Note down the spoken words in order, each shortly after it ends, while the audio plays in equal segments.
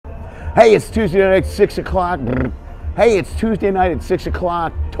Hey, it's Tuesday night at 6 o'clock. Hey, it's Tuesday night at 6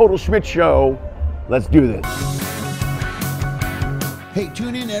 o'clock. Total Schmidt Show. Let's do this. Hey,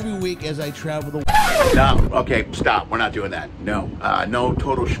 tune in every week as I travel the world. No, okay, stop. We're not doing that. No, no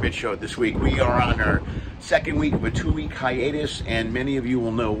Total Schmidt Show this week. We are on our second week of a 2-week hiatus, and many of you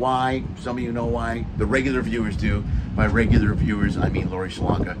will know why. Some of you know why. The regular viewers do. By regular viewers, I mean Lori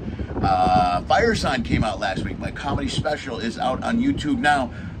Solanka. Fire Sign came out last week. My comedy special is out on YouTube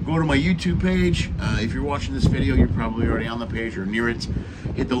now. Go to my YouTube page. If you're watching this video, you're probably already on the page or near it.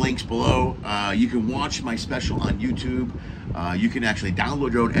 Hit the links below. You can watch my special on YouTube. You can actually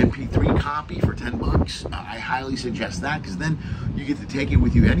download your own MP3 copy for 10 bucks. I highly suggest that, because then you get to take it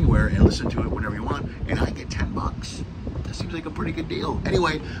with you anywhere and listen to it whenever you want, and I get 10 bucks. That seems like a pretty good deal.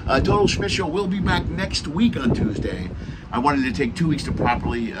 Anyway, Total Schmidt Show will be back next week on Tuesday. I wanted to take 2 weeks to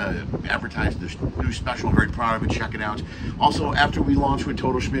properly advertise this new special. I'm very proud of it. Check it out. Also, after we launch with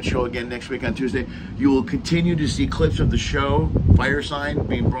Total Schmidt Show again next week on Tuesday, you will continue to see clips of the show, Fire Sign,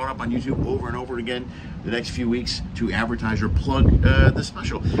 being brought up on YouTube over and over again the next few weeks to advertise or plug the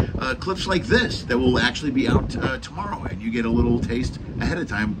special. Clips like this that will actually be out tomorrow, and you get a little taste ahead of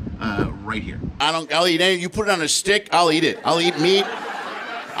time right here. I'll eat anything. You put it on a stick, I'll eat it. I'll eat meat.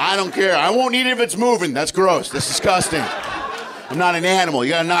 I don't care. I won't eat it if it's moving. That's gross. That's disgusting. I'm not an animal.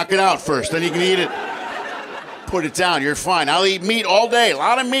 You gotta knock it out first, then you can eat it. Put it down. You're fine. I'll eat meat all day. A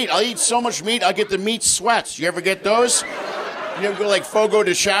lot of meat. I'll eat so much meat, I'll get the meat sweats. You ever get those? You ever go like Fogo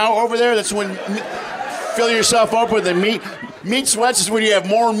de Chao over there? That's when fill yourself up with the meat. Meat sweats is when you have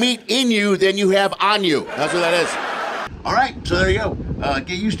more meat in you than you have on you. That's what that is. All right, so there you go.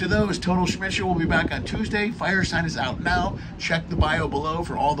 Get used to those. Total Schmidt Show will be back on Tuesday. Fire Sign is out now. Check the bio below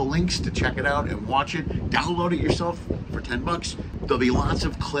for all the links to check it out and watch it. Download it yourself for 10 bucks. There'll be lots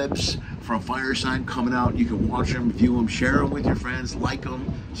of clips from Fire Sign coming out. You can watch them, view them, share them with your friends, like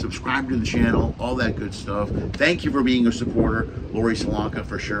them, subscribe to the channel, all that good stuff. Thank you for being a supporter. Lori Solanka,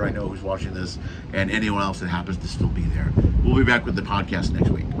 for sure, I know who's watching this, and anyone else that happens to still be there. We'll be back with the podcast next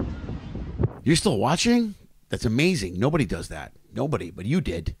week. You're still watching? That's amazing. Nobody does that. Nobody, but you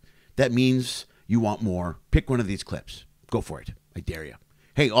did. That means you want more. Pick one of these clips. Go for it. I dare you.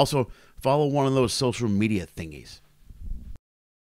 Hey, also follow one of those social media thingies.